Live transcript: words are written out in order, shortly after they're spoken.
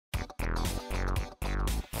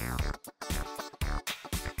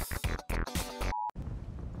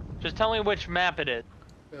Just tell me which map it is.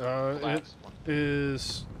 It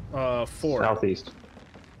is 4. Southeast.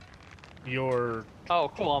 Your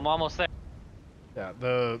Oh, cool. I'm almost there. yeah,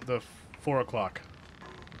 the 4 o'clock.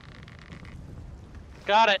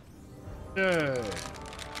 Got it. Yay!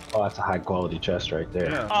 Oh, that's a high quality chest right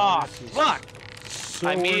there. Yeah. Oh, fuck! So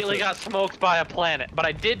I immediately worth it. got smoked by a planet, but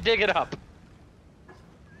I did dig it up.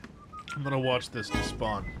 I'm gonna watch this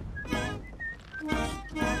despawn.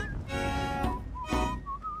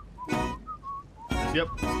 Yep,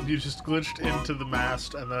 you just glitched into the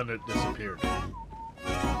mast and then it disappeared.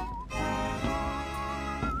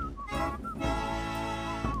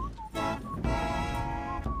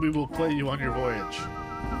 We will play you on your voyage.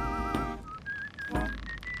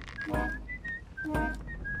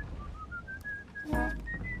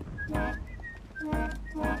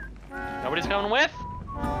 Nobody's coming with?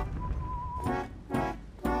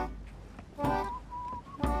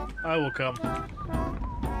 I will come.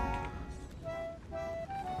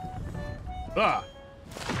 Ah!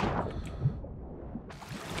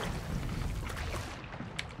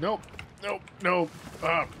 Nope. Nope. Nope.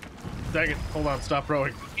 Ah. Dang it. Hold on. Stop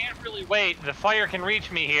rowing. Can't really wait. The fire can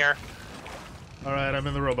reach me here. Alright, I'm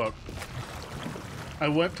in the rowboat. I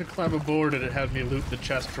went to climb aboard and it had me loot the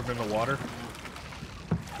chest from in the water.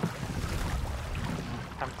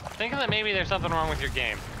 I'm thinking that maybe there's something wrong with your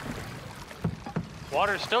game.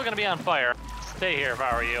 Water's still gonna be on fire. Stay here if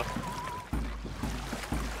I were you.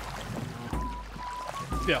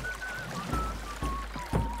 Yeah.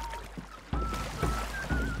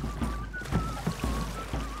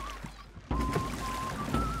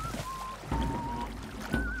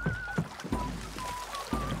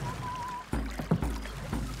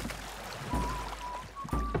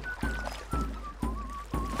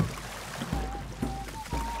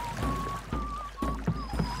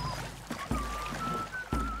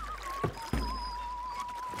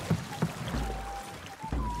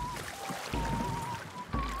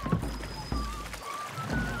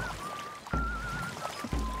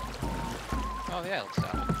 Oh yeah, let's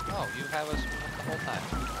stop it. Oh, you have us the whole time.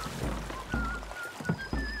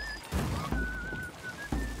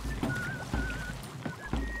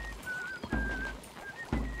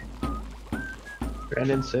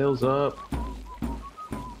 Brandon, sails up.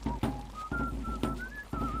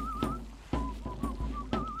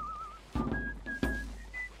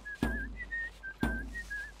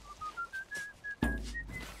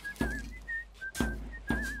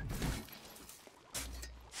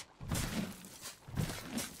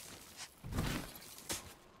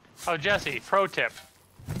 Oh, Jesse, pro tip.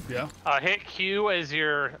 Yeah? Hit Q as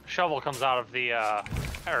your shovel comes out of the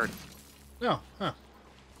earth. No. Huh.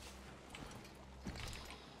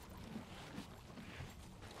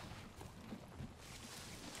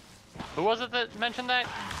 Who was it that mentioned that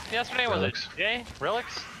yesterday? Relics. Was it Jay?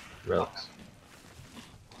 Relics? Relics.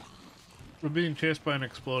 We're being chased by an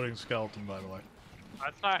exploding skeleton, by the way.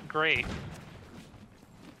 That's not great.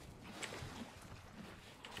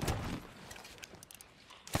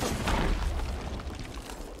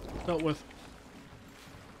 Dealt with.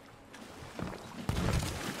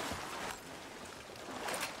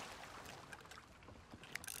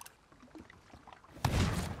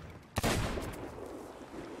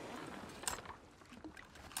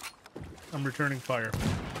 I'm returning fire.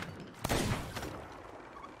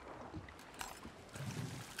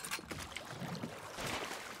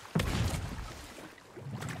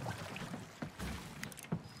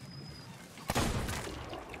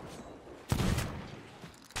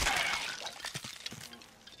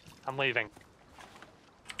 I'm leaving.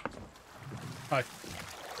 Hi.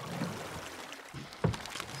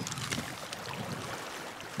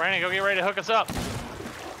 Brandon, go get ready to hook us up.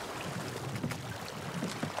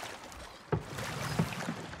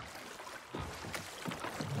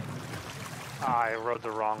 I rode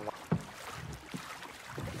the wrong way.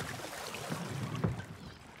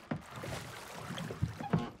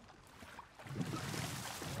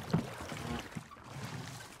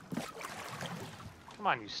 Come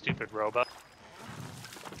on, you stupid robot.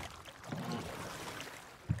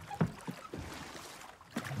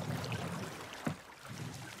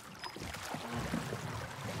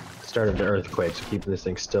 Start of the earthquake, so keeping this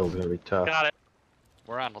thing still is gonna be tough. Got it.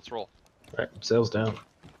 We're on, let's roll. Alright, sails down.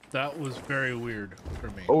 That was very weird for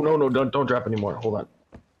me. Oh no, don't drop anymore. Hold on.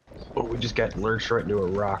 Oh, we just got lurched right into a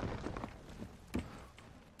rock.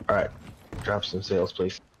 Alright. Drop some sails,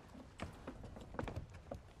 please.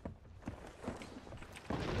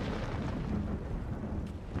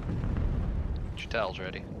 Get your towels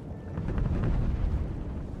ready.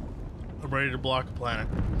 I'm ready to block a planet.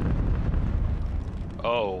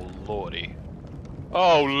 Oh lordy.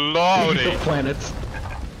 Oh lordy! The planets.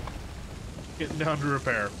 Getting down to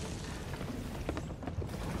repair.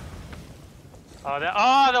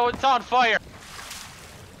 Oh, it's on fire!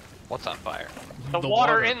 What's on fire? The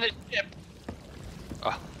water in the ship!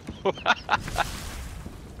 Oh.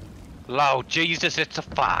 Lord Jesus, it's a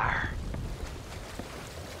fire.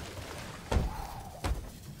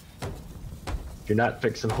 If you're not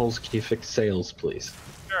fixing holes, can you fix sails, please?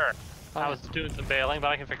 Sure. I was doing some bailing, but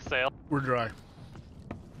I can fix sail. We're dry.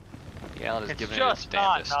 Yeah, Alan is It's giving it just its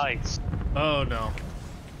not damnedest. nice. Oh no.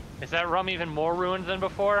 Is that rum even more ruined than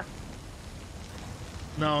before?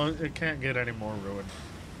 No, it can't get any more ruined.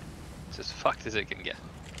 It's as fucked as it can get.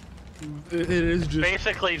 It is just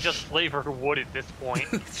Basically just flavored wood at this point.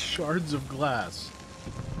 shards of glass.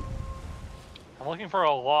 I'm looking for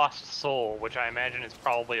a lost soul, which I imagine is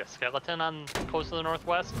probably a skeleton on the coast of the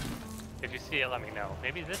Northwest. If you see it, let me know.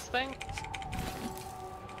 Maybe this thing?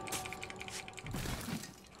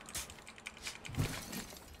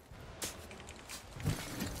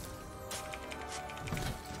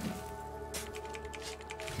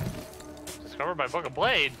 Discovered by Book of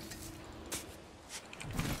Blade.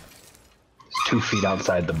 It's 2 feet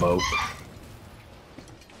outside the boat.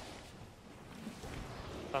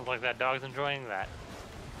 Sounds like that dog's enjoying that.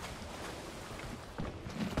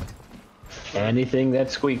 Anything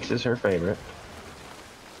that squeaks is her favorite.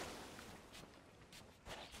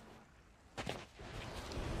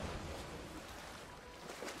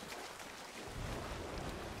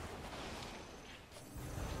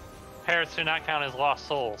 Parrots do not count as lost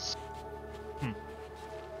souls. Hmm.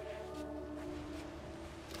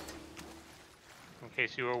 In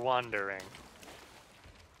case you were wondering.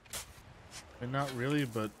 And not really,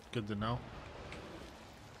 but good to know.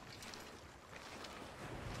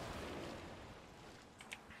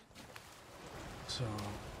 So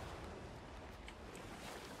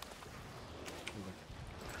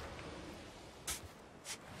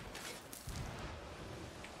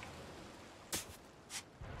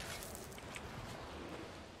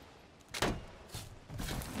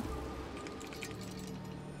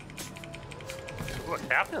Ooh, a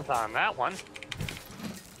captain's on that one.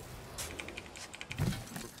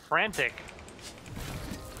 Frantic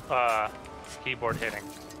keyboard hitting.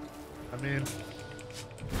 I mean,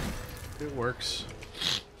 it works.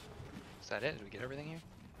 Is that it? Did we get everything here?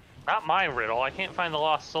 Not my riddle. I can't find the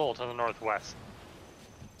lost soul to the northwest.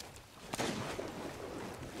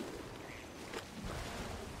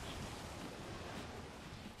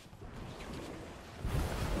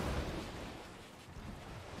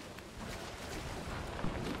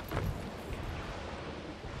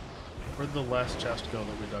 Where'd the last chest go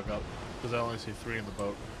that we dug up? Because I only see 3 in the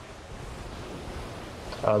boat.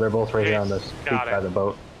 They're both right here on this peak Got by it. the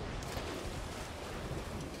boat.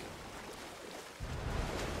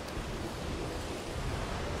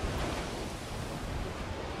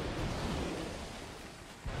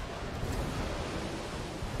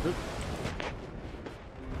 Oop.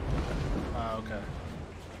 Okay.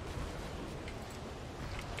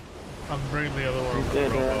 I'm bringing the other one over the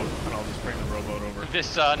rowboat, and I'll just bring the rowboat over.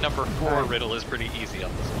 This number 4 riddle is pretty easy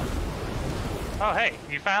on this one. Oh, hey,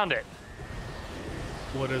 you found it.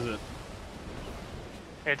 What is it?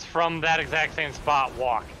 It's from that exact same spot,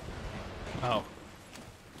 walk. Oh.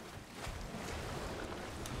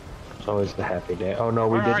 It's always the happy day. Oh no,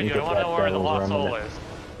 we Where are didn't you? get I want to that know where the devil lost rum in soul it. is.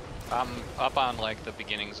 I'm up on like the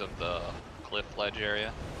beginnings of the cliff ledge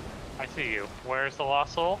area, I see you. Where's the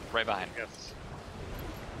lost soul? right behind me. Yes.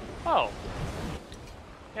 Oh.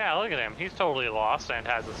 Yeah, look at him. He's totally lost and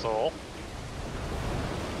has a soul.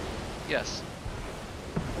 Yes.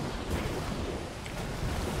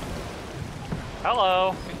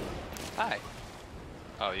 Hello. Hi.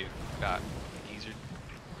 Oh, you got geezered.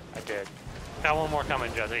 I did. Got one more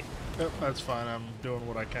coming, Jesse. Yep, that's fine. I'm doing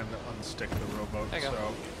what I can to unstick the rowboat. There you go.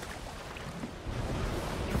 So.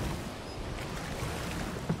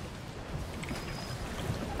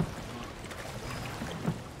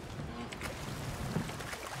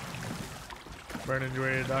 Brandon, you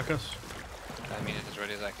ready to dock us? I mean, it's as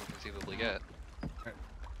ready as I can conceivably get.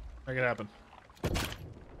 Make it happen.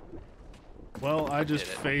 Well, I just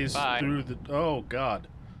Did it. phased Bye. through the... Oh, God.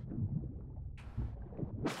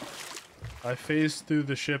 I phased through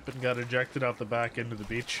the ship and got ejected out the back into the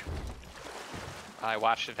beach. I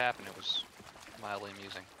watched it happen. It was mildly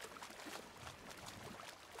amusing.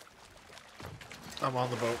 I'm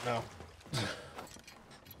on the boat now.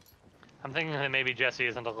 I'm thinking that maybe Jesse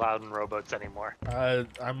isn't allowed in rowboats anymore. I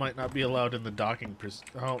might not be allowed in the docking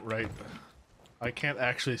Oh, right. I can't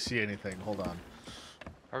actually see anything. Hold on.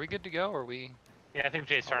 Are we good to go, or are we Yeah, I think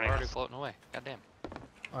Jay's we're turning. already floating away? Goddamn.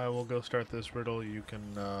 I will go start this riddle. You can,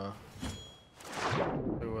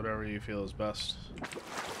 do whatever you feel is best.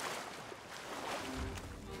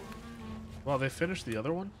 Well, they finished the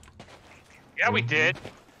other one? Yeah, we did.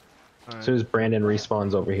 As soon as Brandon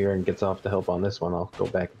respawns over here and gets off to help on this one, I'll go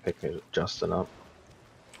back and pick Justin up.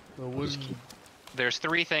 The wooden... There's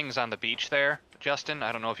 3 things on the beach there, Justin.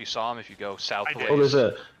 I don't know if you saw them. If you go south I the did. Oh, ways.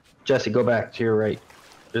 there's a... Jesse, go back to your right.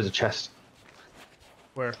 There's a chest.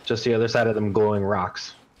 Where? Just the other side of them glowing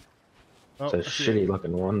rocks. Oh, It's a I see shitty it.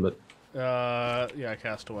 looking one, but... Yeah,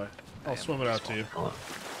 Castaway. I'll swim it out to you. Hold on.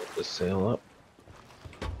 Put this sail up.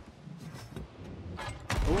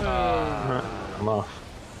 Whoa. I'm off.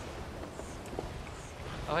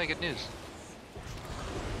 Oh, hey, good news.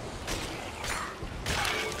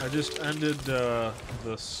 I just ended the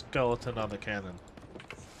skeleton on the cannon.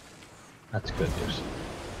 That's good news.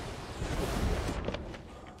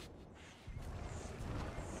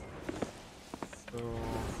 So...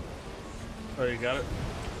 Oh, you got it?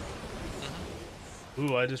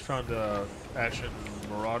 Ooh, I just found Ashen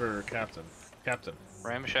Marauder Captain.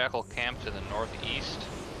 Ramshackle camp to the northeast.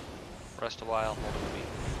 Rest a while. Hold on me.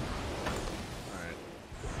 Alright.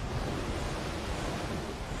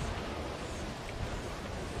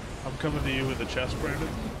 I'm coming to you with the chest, Brandon.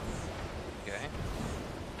 Okay.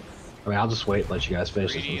 I mean, I'll just wait and let you guys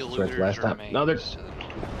finish this Greedy one. Since looters last time. remains No, there's... to the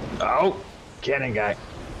north. Oh! Cannon guy.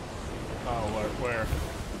 Oh, where?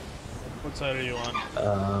 What side are you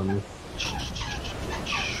on?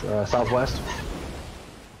 Southwest.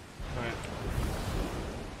 Alright.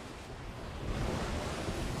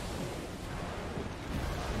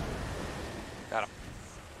 Got him.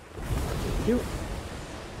 You.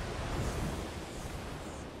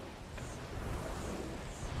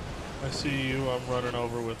 I see you. I'm running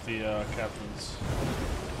over with the captains.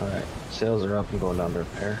 Alright, sails are up and going down to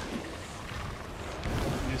repair.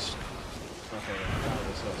 These... Okay, now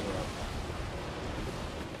the sails are up.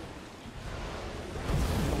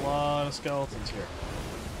 A lot of skeletons here.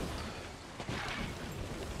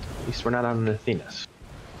 At least we're not on the Athenas.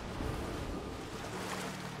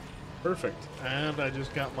 Perfect. And I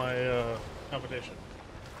just got my commendation.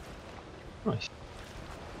 Nice.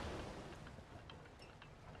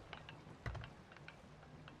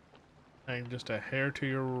 Hang just a hair to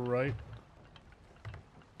your right.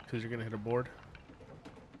 Because you're gonna hit a board.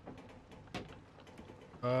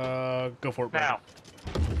 Go for it, Brandon. Now.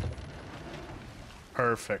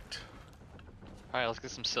 Perfect. Alright, let's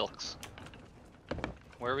get some silks.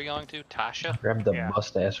 Where are we going to? Tasha? Grab the Yeah.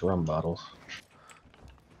 must-ass rum bottles.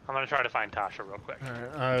 I'm gonna try to find Tasha real quick.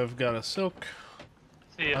 Alright, I've got a silk.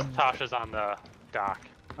 See if Tasha's on the dock.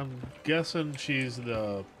 I'm guessing she's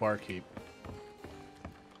the barkeep.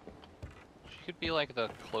 She could be like the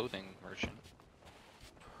clothing merchant.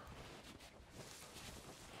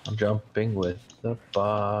 I'm jumping with the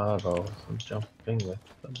bottles. I'm jumping with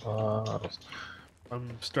the bottles. I'm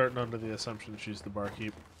starting under the assumption she's the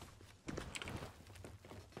barkeep.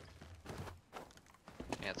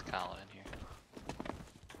 Yeah, it's Colin in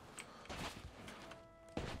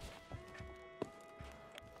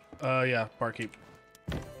here. Yeah, barkeep.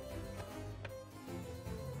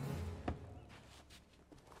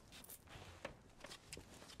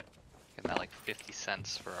 Getting that like 50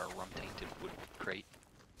 cents for our rum-tainted wood crate.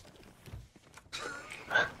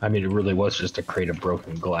 I mean, it really was just a crate of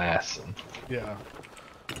broken glass. And Yeah.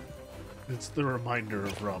 It's the reminder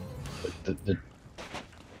of rum.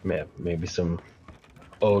 man, maybe some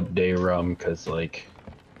old day rum, because, like,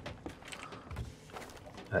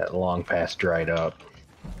 that long past dried up.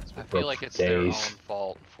 I feel like it's their own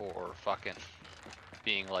fault for fucking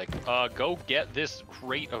being like, go get this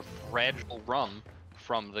crate of fragile rum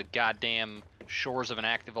from the goddamn shores of an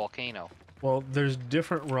active volcano. Well, there's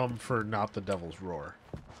different rum for not the Devil's Roar.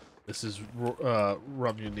 This is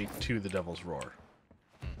rum unique to the Devil's Roar.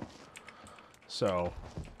 So...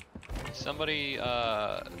 Somebody,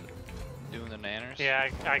 doing the nanners? Yeah,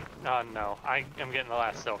 no. I am getting the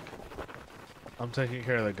last silk. I'm taking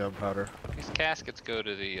care of the gunpowder. These caskets go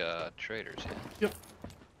to the, traders, yeah? Yep.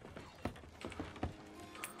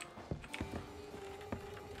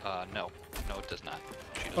 No. No, it does not.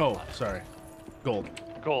 She doesn't Oh, lie. sorry. Gold.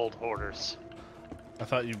 Gold hoarders. I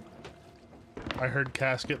thought you... I heard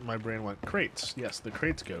casket and my brain went, crates. Yes, the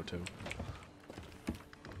crates go to.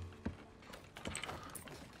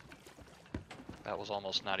 That was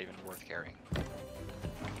almost not even worth carrying.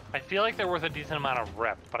 I feel like they're worth a decent amount of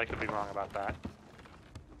rep, but I could be wrong about that.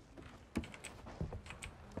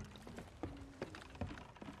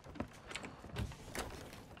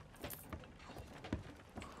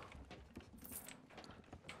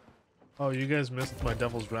 Oh, you guys missed my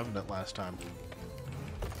Devil's Remnant last time.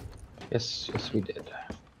 Yes, we did.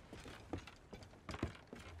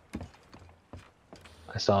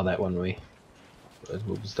 I saw that when we was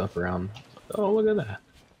moving stuff around. Oh, look at that.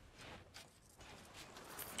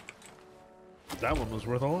 That one was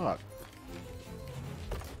worth a lot.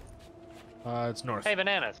 It's north. Hey,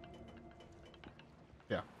 bananas.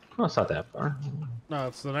 Yeah. Well, it's not that far. No,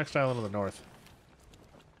 it's the next island of the north.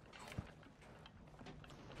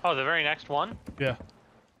 Oh, the very next one? Yeah.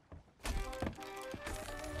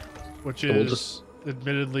 Which So we'll is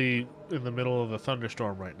admittedly in the middle of a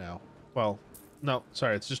thunderstorm right now. Well, no,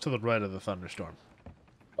 sorry, it's just to the right of the thunderstorm.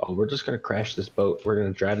 Oh, we're just gonna crash this boat. We're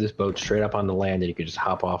gonna drive this boat straight up on the land, and you can just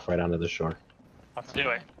hop off right onto the shore. Let's do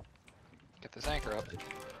it. Get this anchor up.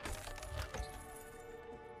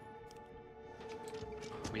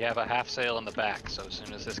 We have a half sail in the back, so as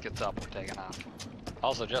soon as this gets up, we're taking off.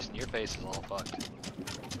 Also, Justin, your face is all fucked.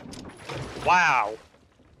 Wow.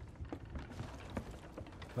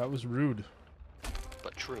 That was rude.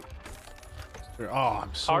 But true. Oh,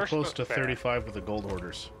 I'm so Harsh close but to fair. 35 with the gold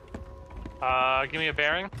hoarders. Give me a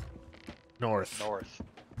bearing. North. North.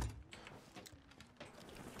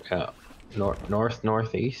 Yeah,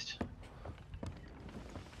 northeast.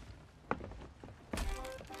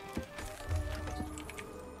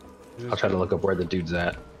 I'll try to look up where the dude's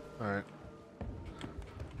at. Alright.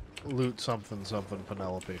 Loot something, something,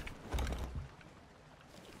 Penelope.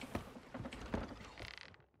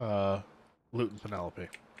 Loot and Penelope.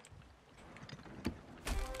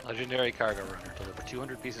 Legendary cargo runner. Deliver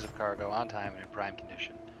 200 pieces of cargo on time and in prime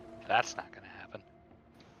condition. That's not gonna happen.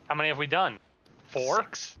 How many have we done? 4?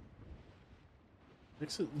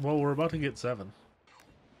 6. Well, we're about to get 7.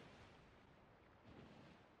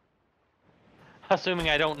 Assuming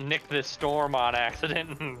I don't nick this storm on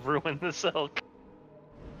accident and ruin the silk.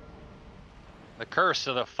 The curse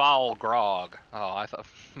of the foul grog. Oh, I thought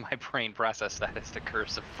my brain processed that as the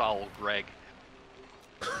curse of foul Greg.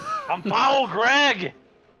 I'm foul, Greg!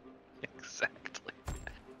 Exactly.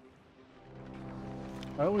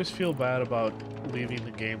 I always feel bad about leaving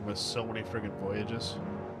the game with so many friggin' voyages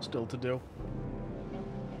still to do.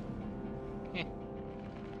 Eh.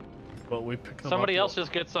 But we pick them Somebody up. else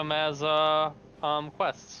just gets them as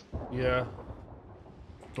quests. Yeah.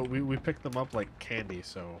 But we pick them up like candy,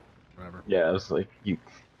 so whatever. Yeah, it's like you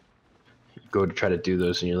go to try to do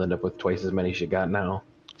those, and you'll end up with twice as many as you got now.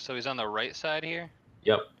 So he's on the right side here?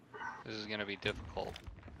 Yep. This is gonna be difficult.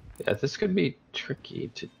 Yeah, this could be tricky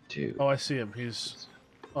to do. Oh, I see him. He's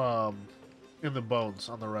in the bones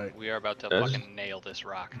on the right. We are about to Yes. fucking nail this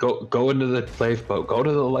rock. Go into the lifeboat. Go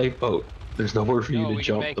to the lifeboat. There's nowhere for you No, to we can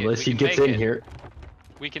jump make it. unless We he can gets make in it. here.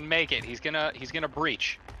 We can make it. He's gonna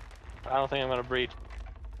breach. I don't think I'm gonna breach.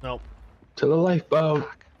 Nope. To the lifeboat.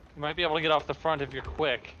 Fuck. You might be able to get off the front if you're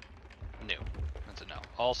quick. No. That's a no.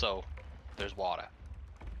 Also, there's water.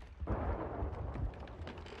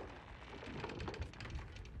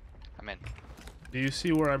 I'm in. Do you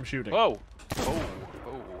see where I'm shooting? Whoa!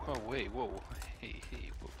 Wait, whoa. Hey,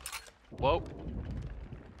 whoa. Whoa.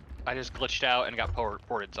 I just glitched out and got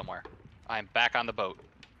ported somewhere. I'm back on the boat.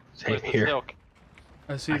 Same Where's the here. silk?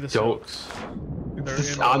 I see I the don't- silks. They're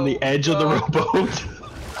It's in on the edge of the rowboat.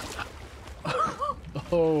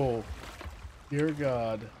 Oh, dear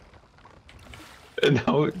God. And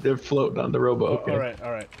now they're floating on the rowboat. Okay.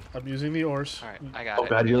 All right. I'm using the oars. All right, I got Oh it.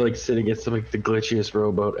 god, you're like sitting at some like the glitchiest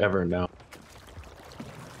rowboat ever now.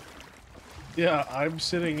 Yeah, I'm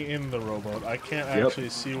sitting in the rowboat. I can't Yep. actually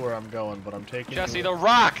see where I'm going, but I'm taking. Jesse, the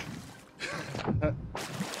rock!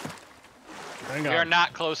 Hang We are on.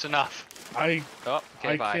 not close enough. I Oh,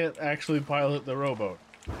 okay, bye. can't actually pilot the rowboat.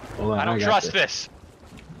 Hold on, I don't got trust this. this.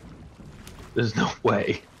 There's no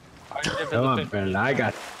way. Come on, I'm Brennan, I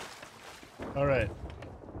got. All right.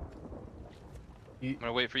 I'm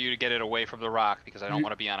gonna wait for you to get it away from the rock because I don't You-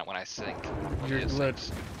 want to be on it when I sink. When You're it let-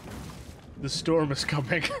 sinks. The storm is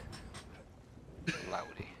coming.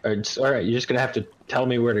 Loudy. All right, you're just gonna have to tell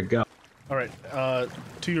me where to go. All right.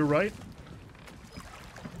 To your right.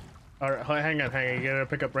 All right. Hang on. You gotta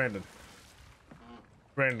pick up Brandon.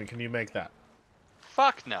 Brandon, can you make that?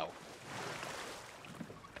 Fuck no.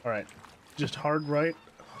 All right. Just hard right.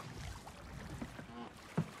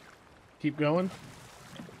 Keep going.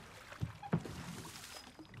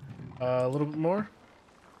 A little bit more.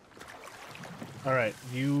 All right.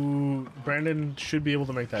 Brandon should be able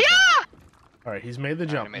to make that. Jump. All right. He's made the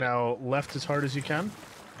jump. made it. Now left as hard as you can.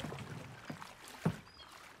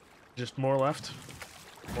 Just more left.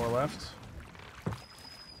 More left.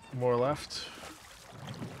 More left.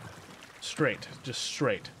 Straight. Just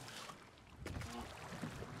straight.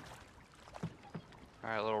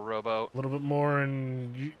 Alright, little rowboat. A little bit more,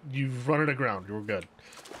 and you've run it aground. You're good.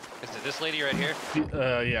 Is it this lady right here?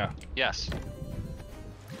 Yeah. Yes.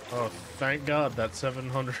 Oh, thank God that's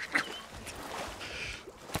 700.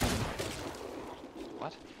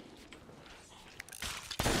 What?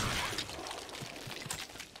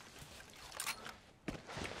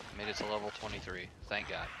 it's a level 23. Thank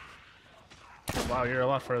God. Wow, you're a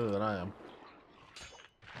lot further than I am.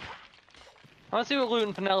 I want to see what Loot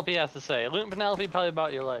and Penelope has to say. Loot and Penelope, probably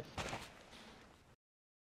about your life.